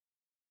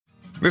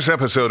This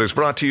episode is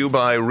brought to you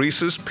by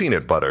Reese's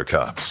Peanut Butter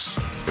Cups.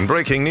 In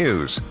breaking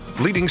news,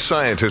 leading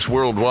scientists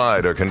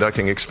worldwide are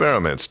conducting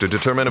experiments to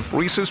determine if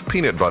Reese's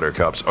Peanut Butter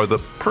Cups are the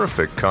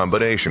perfect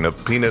combination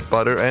of peanut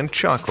butter and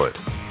chocolate.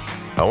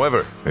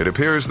 However, it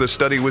appears the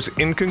study was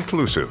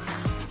inconclusive,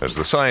 as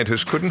the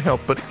scientists couldn't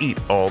help but eat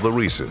all the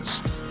Reese's.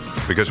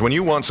 Because when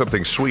you want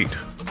something sweet,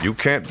 you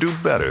can't do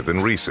better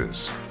than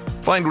Reese's.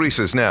 Find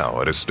Reese's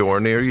now at a store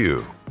near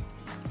you.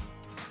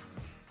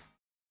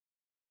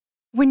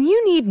 When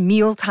you need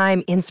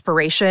mealtime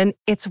inspiration,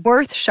 it's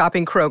worth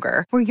shopping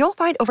Kroger, where you'll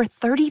find over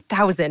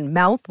 30,000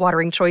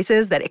 mouth-watering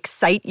choices that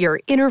excite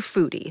your inner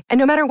foodie. And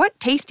no matter what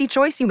tasty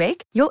choice you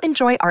make, you'll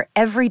enjoy our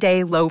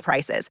everyday low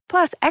prices,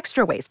 plus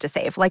extra ways to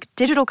save, like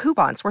digital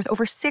coupons worth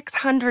over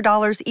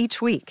 $600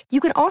 each week. You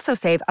can also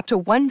save up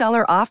to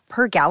 $1 off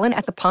per gallon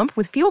at the pump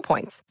with fuel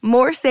points.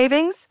 More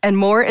savings and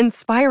more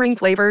inspiring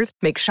flavors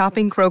make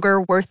shopping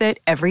Kroger worth it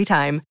every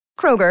time.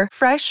 Kroger,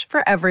 fresh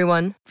for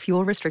everyone.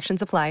 Fuel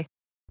restrictions apply.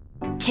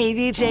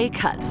 KVJ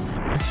Cuts.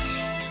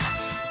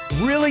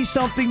 Really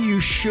something you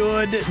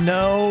should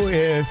know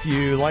if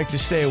you like to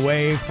stay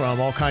away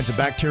from all kinds of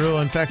bacterial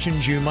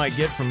infections you might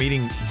get from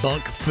eating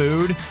bunk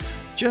food.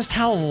 Just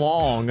how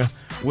long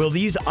will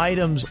these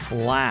items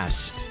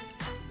last?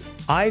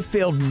 I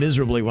failed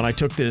miserably when I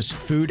took this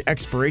food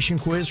expiration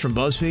quiz from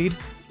BuzzFeed,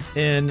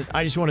 and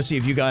I just want to see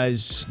if you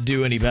guys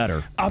do any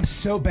better. I'm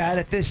so bad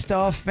at this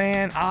stuff,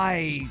 man.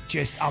 I'm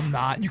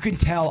not. You can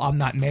tell I'm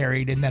not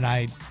married, and then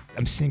I'm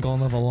single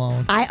and live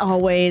alone. I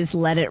always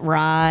let it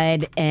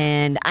ride,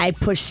 and I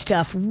push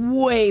stuff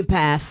way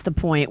past the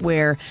point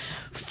where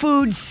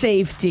food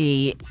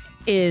safety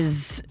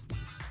is...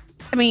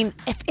 I mean,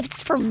 if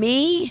it's for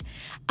me,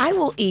 I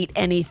will eat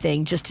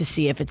anything just to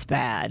see if it's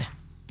bad.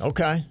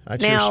 Okay,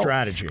 that's now, your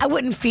strategy. I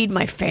wouldn't feed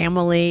my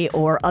family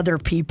or other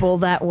people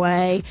that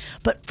way,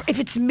 but if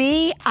it's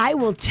me, I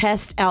will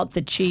test out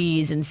the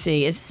cheese and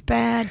see, is this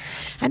bad?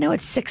 I know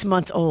it's 6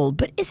 months old,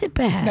 but is it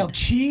bad? Now,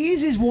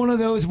 cheese is one of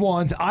those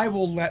ones I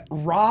will let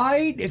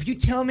ride. If you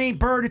tell me,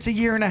 Bird, it's a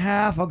year and a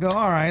half, I'll go,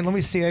 all right, let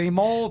me see any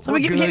mold.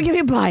 Give me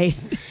a bite.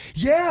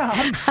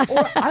 Yeah,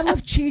 I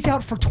left cheese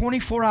out for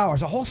 24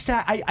 hours. A whole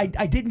stack.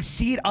 I didn't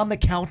see it on the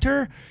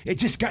counter. It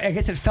just got, I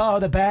guess it fell out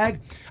of the bag.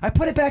 I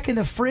put it back in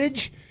the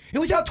fridge. It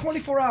was out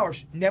 24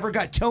 hours. Never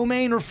got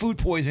ptomaine or food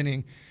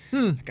poisoning.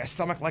 Like a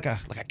stomach like a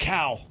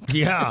cow.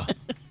 Yeah,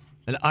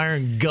 an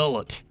iron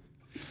gullet.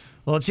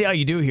 Well, let's see how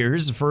you do here.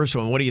 Here's the first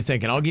one. What are you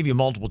thinking? I'll give you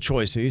multiple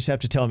choice, so you just have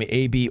to tell me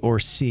A, B, or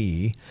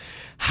C.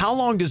 How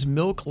long does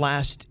milk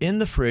last in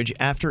the fridge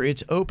after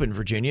it's open,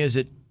 Virginia? Is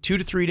it 2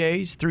 to 3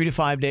 days, 3 to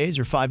 5 days,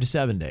 or 5 to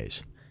 7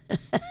 days?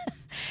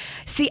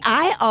 See,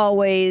 I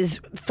always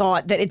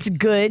thought that it's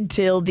good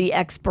till the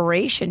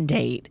expiration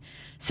date.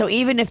 So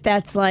even if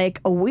that's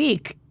like a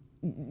week,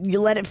 you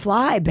let it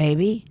fly,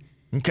 baby.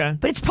 Okay.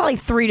 But it's probably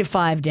 3 to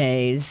 5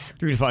 days.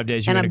 3 to 5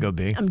 days, you're going to go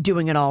B. I'm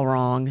doing it all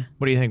wrong.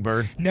 What do you think,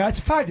 Bird? No, it's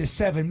 5 to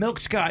 7.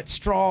 Milk's got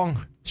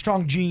strong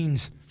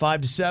genes.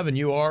 5 to 7,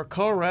 you are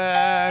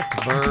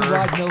correct, Bird. You can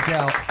ride milk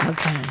out.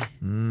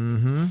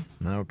 Okay.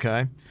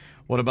 Okay.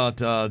 What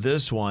about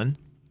this one?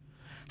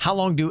 How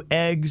long do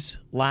eggs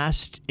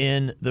last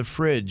in the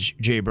fridge,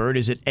 Jay Bird?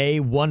 Is it A,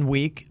 1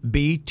 week,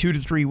 B, 2 to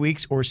 3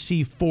 weeks, or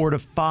C, 4 to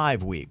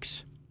 5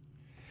 weeks?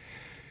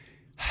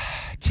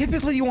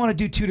 Typically, you want to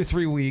do 2 to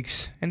 3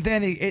 weeks, and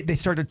then they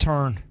start to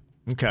turn.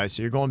 Okay,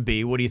 so you're going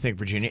B. What do you think,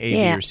 Virginia? A,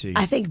 Yeah, B, or C?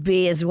 I think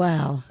B as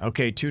well.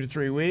 Okay, 2 to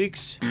 3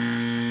 weeks.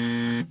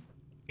 It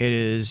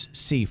is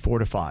C, 4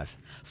 to 5.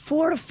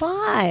 4 to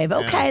 5.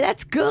 Okay,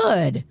 that's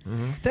good.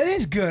 That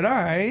is good. All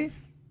right.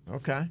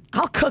 Okay.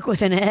 I'll cook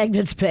with an egg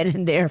that's been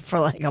in there for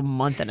like a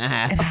month and a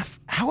half. And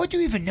how would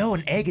you even know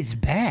an egg is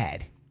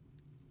bad?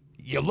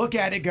 You look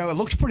at it, go, it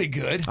looks pretty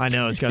good. I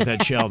know, it's got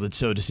that shell that's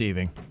so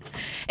deceiving.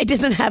 It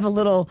doesn't have a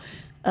little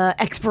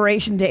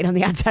expiration date on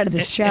the outside of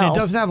the shell. And it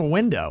doesn't have a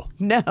window.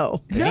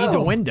 No. It needs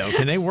a window.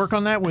 Can they work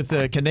on that with,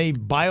 can they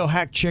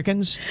biohack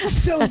chickens?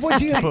 So what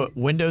do you Put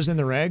windows in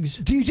their eggs?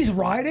 do? You just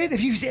ride it?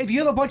 If you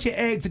have a bunch of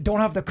eggs that don't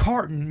have the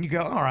carton, you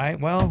go, all right,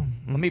 well,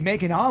 let me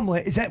make an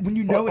omelet. Is that when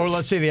you know Or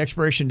let's say the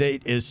expiration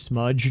date is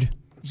smudged.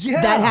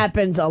 Yeah. That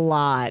happens a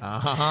lot.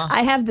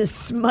 I have the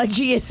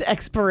smudgiest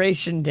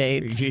expiration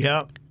dates.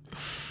 Yep.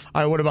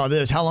 All right, what about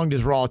this? How long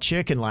does raw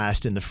chicken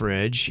last in the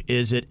fridge?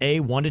 Is it A,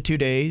 1 to 2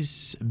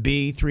 days,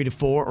 B, 3 to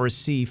 4, or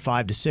C,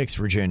 5 to 6,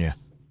 Virginia?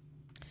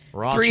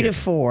 Raw 3 chicken. to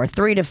 4.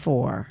 3 to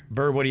 4.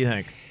 Bird, what do you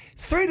think?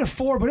 3 to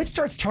 4, but it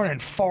starts turning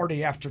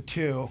farty after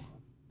 2.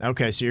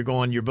 Okay, so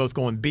you're both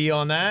going B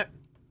on that?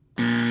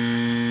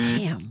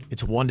 Damn.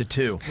 It's 1 to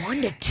 2.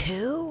 1 to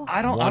 2?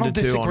 I 1 don't to 2 on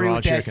disagree raw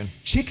with that. chicken.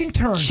 Chicken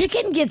turns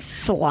Chicken gets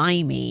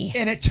slimy.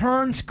 and it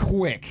turns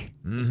quick.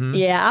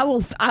 Yeah, I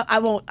will. I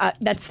won't.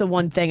 That's the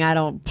one thing I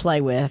don't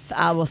play with.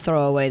 I will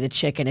throw away the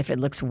chicken if it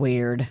looks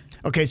weird.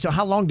 Okay, so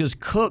how long does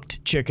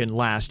cooked chicken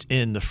last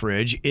in the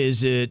fridge?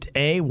 Is it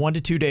A, 1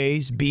 to 2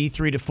 days, B,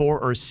 3 to 4,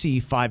 or C,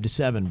 5 to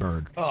 7,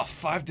 Bird? Oh,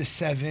 5 to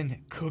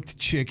 7 cooked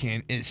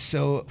chicken is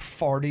so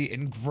farty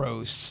and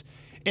gross.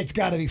 It's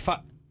got to be 5.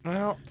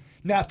 Well,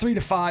 Now 3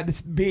 to 5.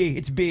 It's B.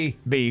 It's B.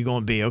 B, you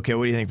going B. Okay,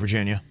 what do you think,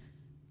 Virginia?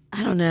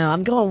 I don't know.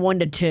 I'm going 1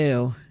 to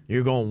 2.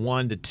 You're going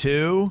 1 to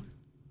 2.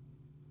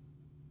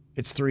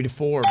 It's 3 to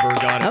 4.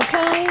 Bird got it.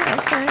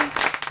 Okay.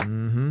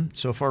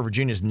 So far,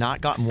 Virginia's not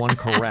gotten one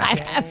correct.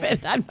 I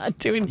haven't. I'm not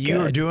doing good.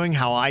 You are doing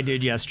how I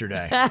did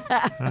yesterday.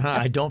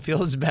 I don't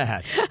feel as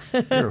bad.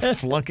 You're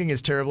flunking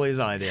as terribly as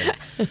I did.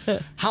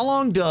 How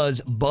long does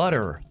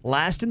butter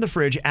last in the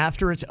fridge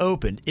after it's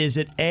opened? Is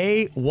it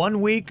A,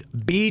 1 week,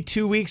 B,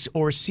 2 weeks,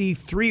 or C,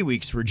 3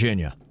 weeks,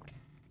 Virginia?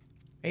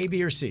 A,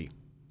 B, or C?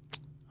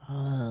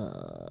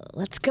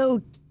 Let's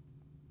go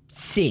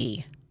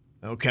C.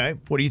 Okay.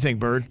 What do you think,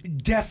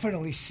 Bird?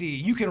 Definitely C.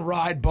 You can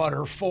ride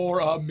butter for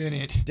a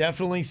minute.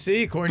 Definitely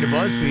C. According to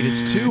BuzzFeed,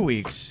 it's 2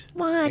 weeks.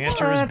 What?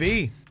 Answer is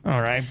B. All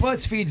right.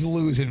 BuzzFeed's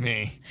losing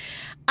me.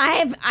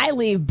 I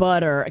leave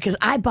butter because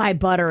I buy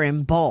butter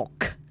in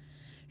bulk.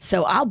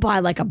 So I'll buy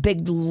like a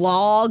big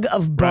log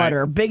of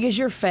butter, big as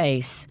your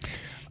face,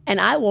 and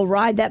I will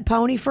ride that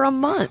pony for a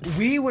month.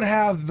 We would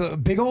have the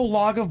big old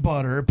log of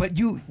butter, but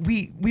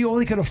we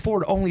only could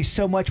afford only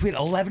so much. We had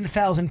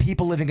 11,000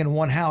 people living in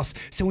one house.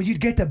 So when you'd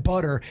get the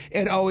butter,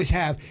 it'd always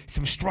have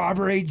some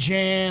strawberry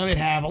jam. It'd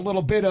have a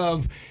little bit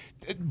of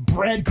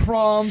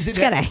breadcrumbs. It's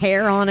got a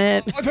hair on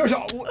it.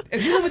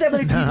 If you live with that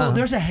many people,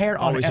 there's a hair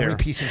on Always every hair.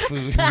 piece of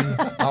food.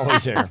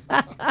 Always here.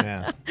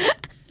 Yeah.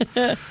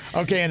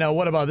 Okay, and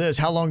what about this?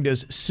 How long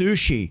does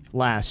sushi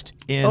last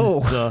in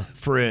the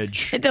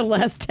fridge? It'll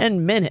last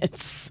 10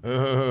 minutes.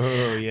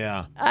 Oh,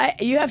 yeah.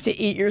 You have to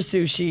eat your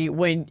sushi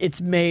when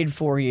it's made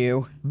for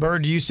you.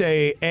 Bird, do you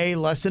say A,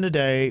 less than a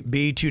day,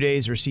 B, 2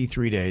 days, or C,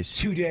 3 days?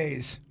 2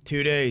 days.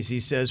 2 days, he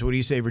says. What do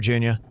you say,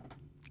 Virginia?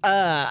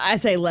 I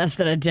say less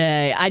than a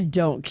day. I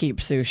don't keep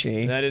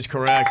sushi. That is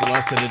correct.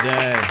 Less than a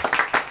day.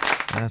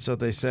 That's what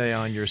they say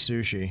on your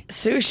sushi.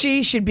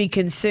 Sushi should be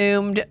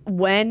consumed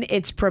when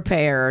it's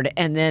prepared,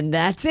 and then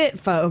that's it,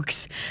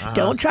 folks.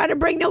 Don't try to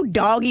bring no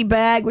doggy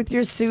bag with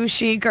your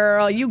sushi,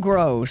 girl. You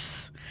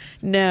gross.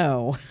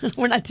 No,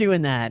 we're not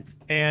doing that.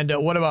 And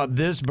what about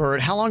this,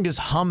 Bird? How long does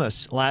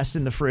hummus last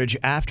in the fridge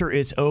after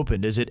it's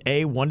opened? Is it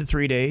A, 1 to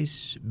 3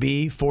 days,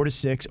 B, 4 to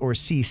 6, or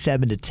C,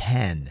 7 to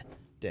 10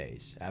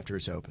 days after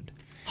it's opened?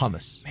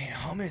 Hummus. Man,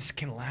 hummus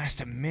can last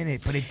a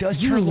minute, but it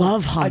does. You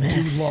love hummus. I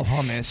do love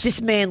hummus.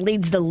 This man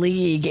leads the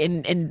league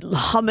in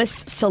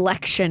hummus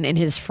selection in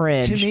his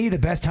fridge. To me, the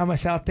best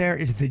hummus out there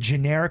is the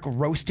generic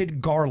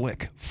roasted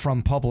garlic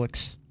from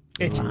Publix.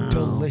 It's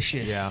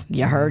delicious. Yeah.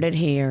 You heard it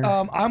here.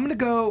 I'm going to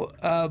go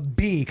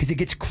B because it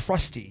gets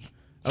crusty.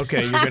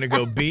 Okay, you're going to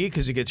go B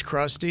because it gets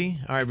crusty.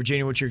 All right,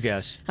 Virginia, what's your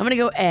guess? I'm going to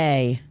go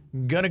A.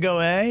 Gonna go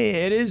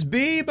A. It is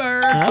B,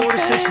 Bird. 4 to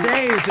 6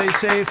 days, they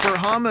say, for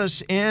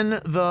hummus in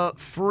the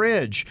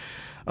fridge.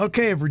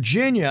 Okay,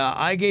 Virginia,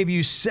 I gave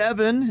you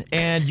 7,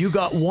 and you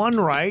got 1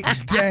 right.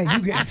 Dang, you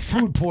getting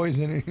food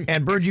poisoning.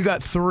 And Bird, you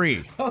got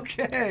 3.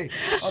 Okay.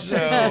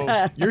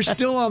 So you're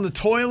still on the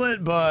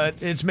toilet, but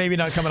it's maybe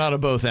not coming out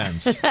of both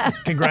ends.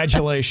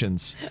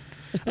 Congratulations.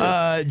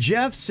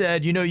 Jeff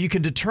said, you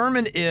can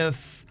determine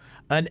if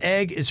an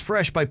egg is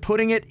fresh by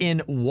putting it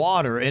in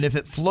water, and if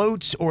it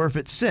floats or if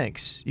it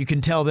sinks, you can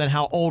tell then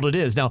how old it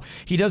is. Now,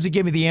 he doesn't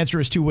give me the answer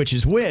as to which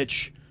is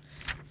which.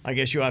 I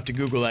guess you'll have to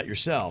Google that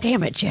yourself.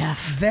 Damn it,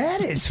 Jeff.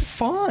 That is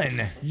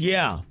fun.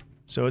 Yeah.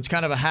 So it's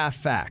kind of a half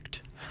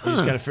fact. You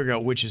just got to figure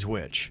out which is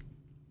which.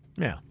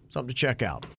 Yeah, something to check out.